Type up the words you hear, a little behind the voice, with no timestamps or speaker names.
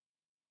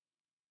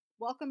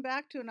Welcome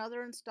back to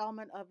another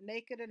installment of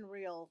Naked and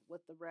Real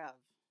with the Rev.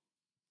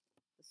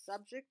 The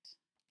subject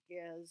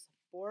is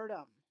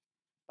boredom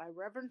by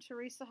Reverend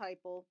Teresa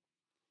Heupel,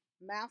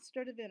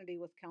 Master Divinity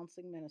with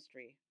Counseling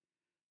Ministry.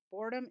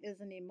 Boredom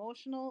is an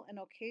emotional and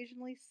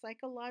occasionally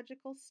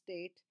psychological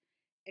state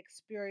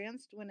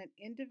experienced when an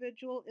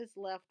individual is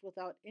left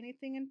without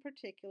anything in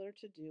particular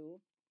to do,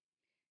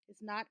 is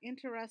not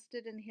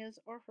interested in his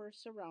or her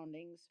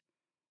surroundings,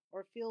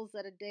 or feels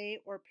that a day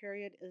or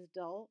period is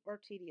dull or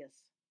tedious.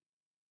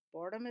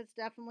 Boredom is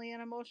definitely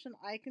an emotion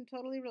I can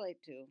totally relate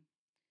to.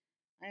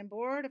 I am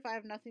bored if I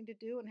have nothing to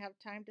do and have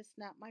time to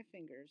snap my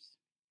fingers.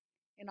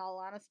 In all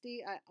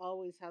honesty, I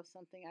always have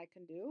something I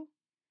can do.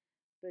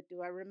 But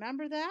do I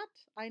remember that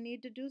I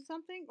need to do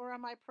something, or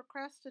am I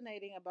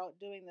procrastinating about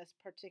doing this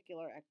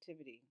particular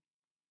activity?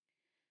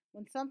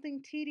 When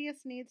something tedious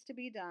needs to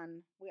be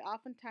done, we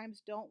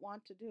oftentimes don't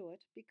want to do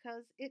it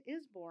because it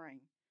is boring.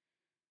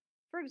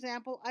 For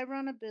example, I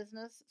run a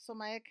business, so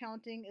my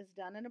accounting is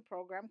done in a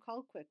program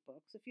called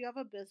QuickBooks. If you have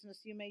a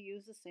business, you may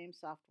use the same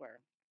software.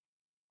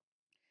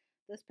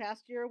 This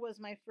past year was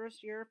my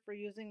first year for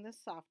using this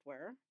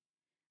software.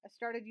 I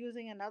started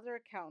using another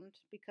accountant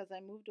because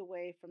I moved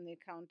away from the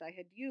accountant I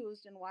had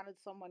used and wanted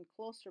someone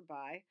closer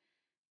by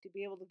to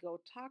be able to go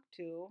talk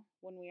to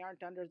when we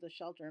aren't under the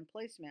shelter in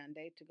place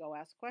mandate to go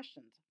ask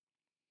questions.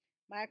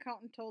 My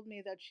accountant told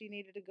me that she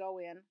needed to go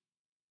in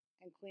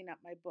and clean up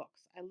my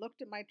books. I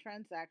looked at my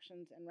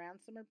transactions and ran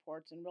some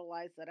reports and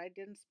realized that I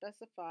didn't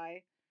specify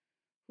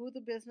who the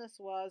business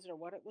was or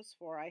what it was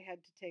for. I had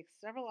to take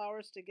several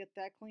hours to get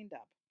that cleaned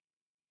up.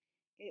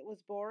 It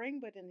was boring,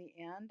 but in the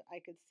end,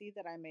 I could see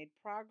that I made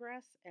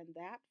progress, and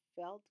that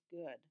felt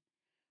good.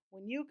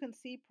 When you can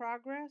see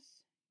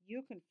progress,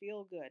 you can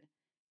feel good.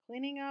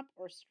 Cleaning up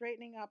or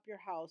straightening up your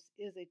house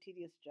is a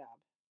tedious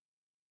job.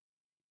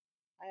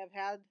 I have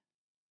had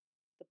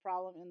the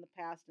problem in the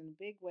past in a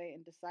big way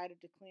and decided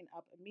to clean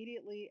up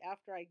immediately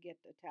after I get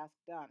a task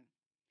done.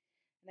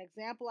 An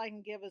example I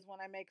can give is when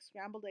I make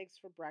scrambled eggs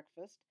for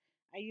breakfast,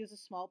 I use a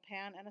small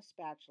pan and a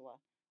spatula.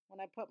 When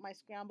I put my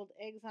scrambled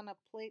eggs on a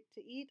plate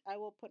to eat, I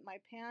will put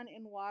my pan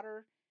in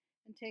water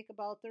and take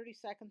about 30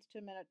 seconds to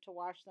a minute to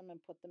wash them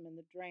and put them in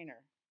the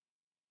drainer.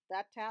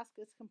 That task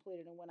is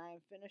completed, and when I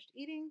am finished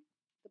eating,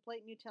 the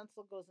plate and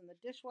utensil goes in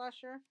the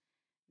dishwasher.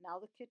 Now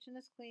the kitchen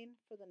is clean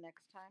for the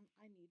next time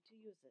I need to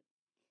use it.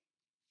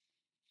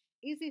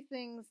 Easy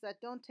things that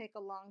don't take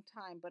a long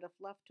time, but if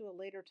left to a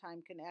later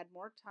time, can add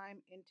more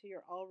time into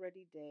your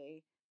already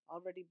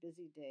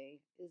busy day,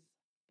 is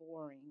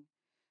boring.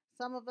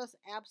 Some of us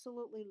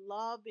absolutely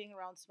love being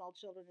around small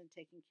children and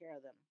taking care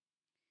of them.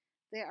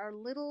 They are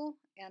little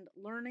and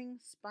learning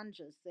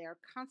sponges. They are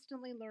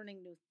constantly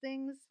learning new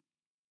things,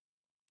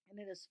 and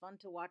it is fun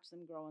to watch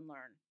them grow and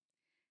learn.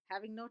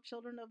 Having no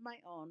children of my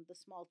own, the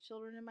small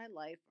children in my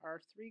life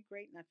are three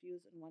great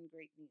nephews and one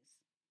great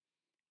niece.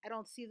 I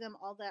don't see them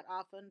all that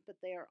often, but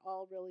they are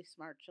all really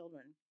smart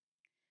children.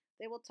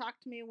 They will talk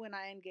to me when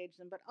I engage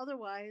them, but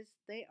otherwise,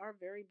 they are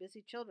very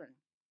busy children.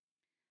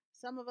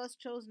 Some of us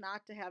chose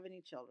not to have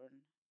any children.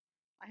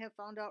 I have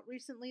found out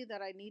recently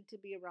that I need to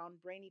be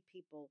around brainy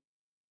people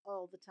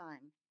all the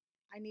time.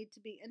 I need to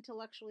be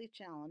intellectually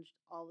challenged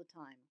all the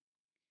time.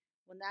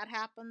 When that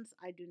happens,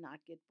 I do not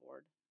get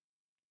bored.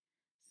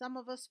 Some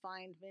of us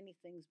find many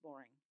things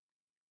boring.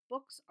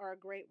 Books are a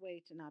great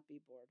way to not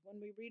be bored. When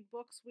we read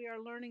books, we are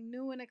learning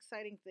new and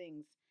exciting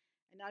things,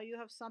 and now you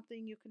have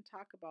something you can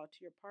talk about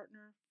to your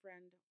partner,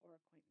 friend, or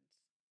acquaintance.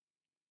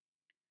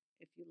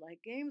 If you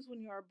like games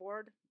when you are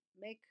bored,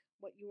 make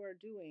what you are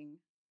doing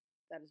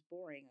that is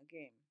boring a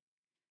game.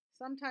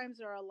 Sometimes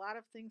there are a lot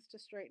of things to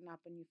straighten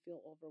up and you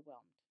feel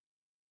overwhelmed.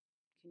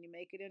 Can you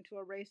make it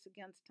into a race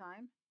against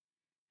time?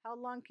 How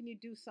long can you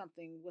do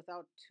something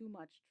without too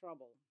much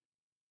trouble?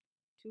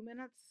 2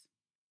 minutes?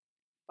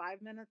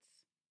 5 minutes?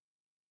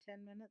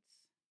 10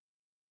 minutes?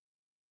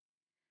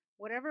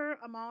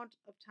 Whatever amount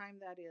of time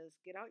that is,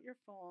 get out your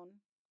phone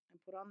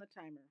and put on the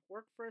timer.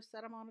 Work for a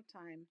set amount of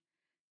time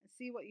and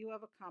see what you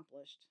have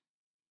accomplished.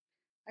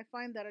 I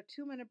find that a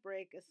 2 minute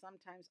break is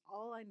sometimes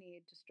all I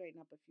need to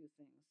straighten up a few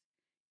things.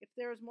 If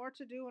there is more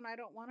to do and I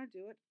don't want to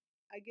do it,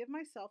 I give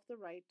myself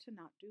the right to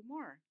not do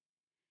more.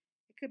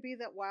 It could be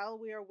that while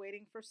we are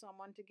waiting for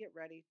someone to get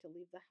ready to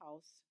leave the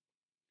house,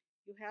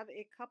 you have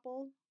a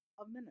couple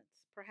of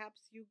minutes.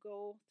 Perhaps you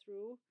go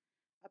through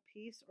a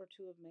piece or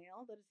two of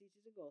mail that is easy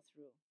to go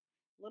through.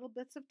 Little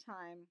bits of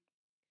time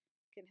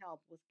can help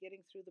with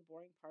getting through the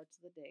boring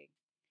parts of the day.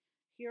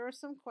 Here are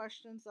some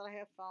questions that I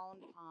have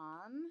found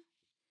on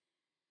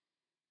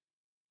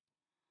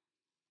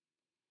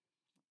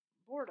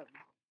boredom.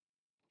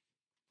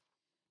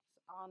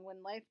 On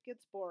when life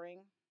gets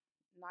boring,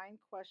 9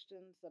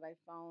 questions that I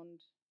found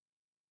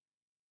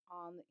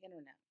on the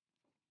internet.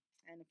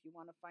 And if you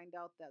want to find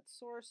out that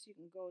source, you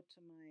can go to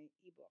my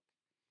ebook.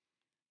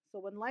 So,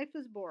 when life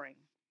is boring,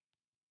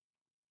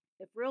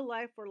 if real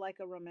life were like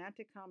a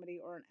romantic comedy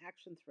or an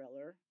action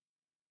thriller,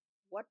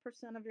 what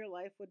percent of your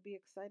life would be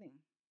exciting?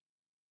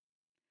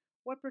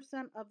 What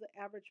percent of the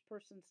average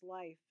person's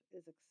life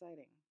is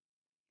exciting?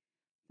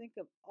 Think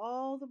of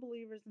all the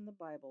believers in the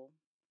Bible.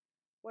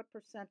 What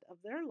percent of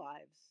their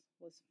lives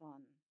was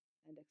fun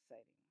and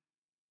exciting?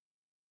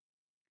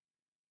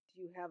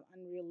 Do you have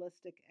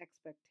unrealistic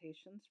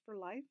expectations for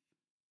life?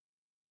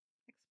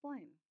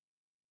 Explain.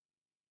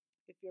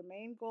 If your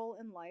main goal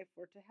in life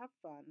were to have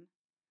fun,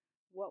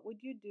 what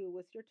would you do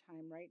with your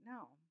time right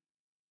now?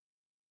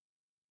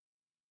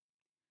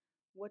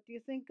 What do you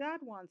think God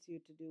wants you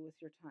to do with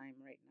your time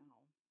right now?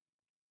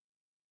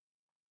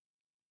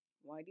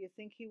 Why do you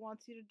think He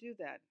wants you to do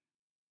that?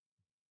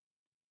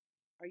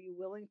 Are you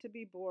willing to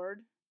be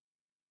bored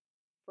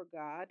for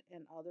God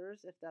and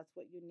others if that's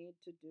what you need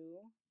to do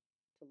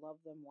to love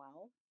them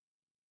well?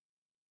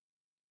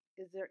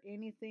 Is there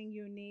anything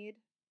you need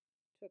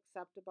to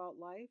accept about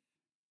life?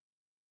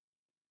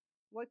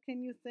 What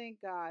can you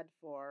thank God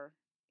for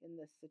in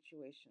this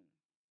situation?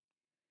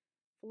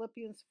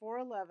 Philippians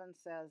 4:11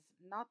 says,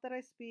 "Not that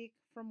I speak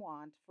from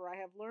want, for I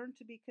have learned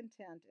to be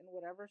content in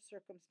whatever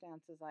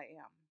circumstances I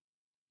am."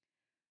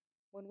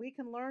 When we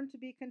can learn to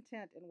be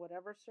content in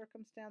whatever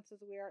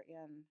circumstances we are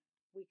in,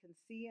 we can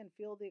see and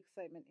feel the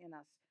excitement in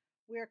us.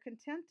 We are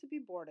content to be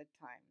bored at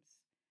times.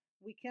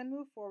 We can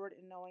move forward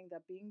in knowing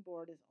that being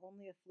bored is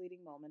only a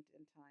fleeting moment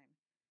in time.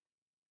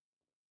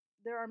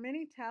 There are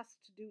many tasks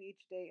to do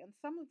each day, and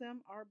some of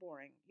them are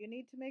boring. You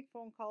need to make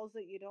phone calls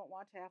that you don't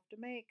want to have to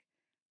make,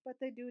 but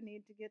they do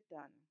need to get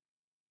done.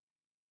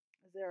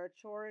 Is there a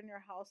chore in your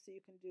house that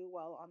you can do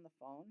while on the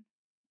phone?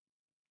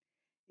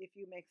 If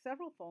you make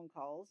several phone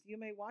calls, you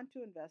may want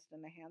to invest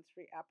in a hands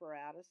free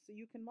apparatus so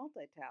you can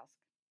multitask.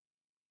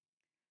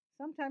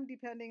 Sometime,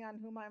 depending on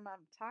whom I'm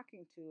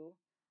talking to,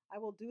 I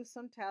will do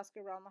some task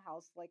around the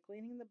house like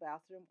cleaning the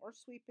bathroom or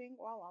sweeping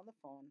while on the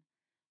phone.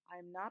 I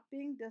am not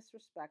being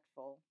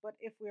disrespectful, but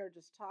if we are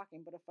just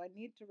talking, but if I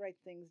need to write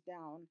things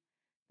down,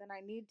 then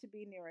I need to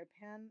be near a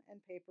pen and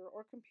paper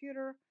or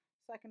computer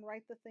so I can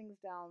write the things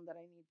down that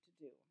I need to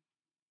do.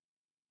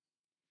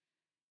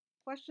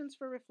 Questions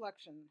for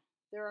reflection.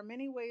 There are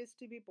many ways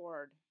to be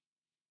bored.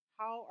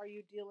 How are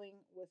you dealing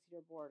with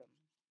your boredom?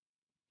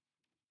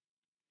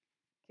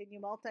 Can you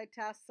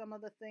multitask some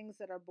of the things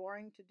that are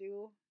boring to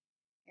do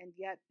and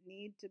yet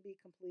need to be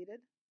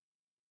completed?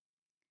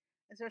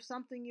 Is there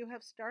something you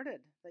have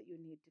started that you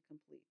need to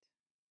complete?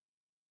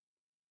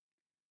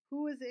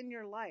 Who is in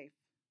your life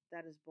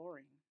that is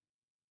boring?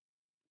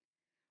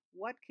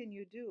 What can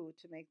you do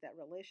to make that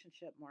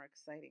relationship more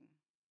exciting?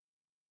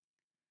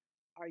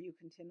 Are you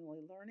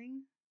continually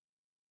learning?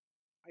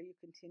 Are you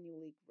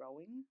continually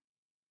growing?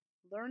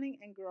 Learning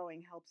and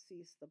growing helps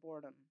cease the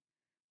boredom.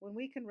 When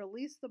we can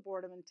release the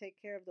boredom and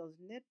take care of those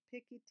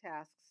nitpicky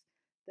tasks,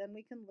 then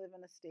we can live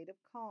in a state of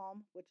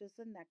calm, which is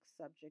the next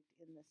subject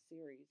in this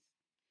series.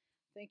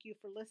 Thank you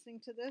for listening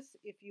to this.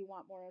 If you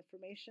want more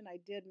information, I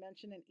did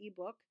mention an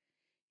ebook.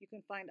 You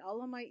can find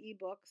all of my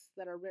ebooks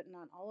that are written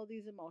on all of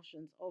these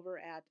emotions over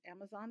at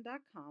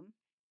Amazon.com,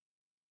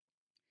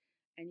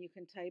 and you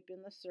can type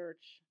in the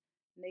search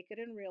Naked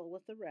and Real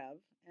with the Rev,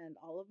 and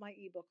all of my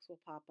ebooks will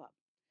pop up.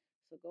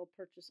 So go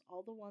purchase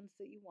all the ones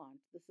that you want.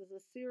 This is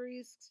a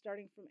series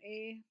starting from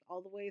A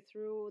all the way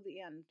through the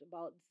end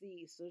about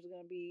Z. So there's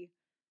going to be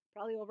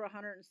probably over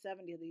 170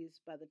 of these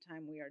by the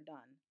time we are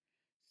done.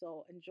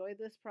 So enjoy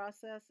this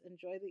process,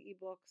 enjoy the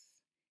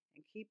ebooks,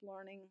 and keep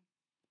learning.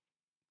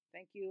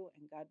 Thank you,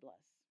 and God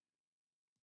bless.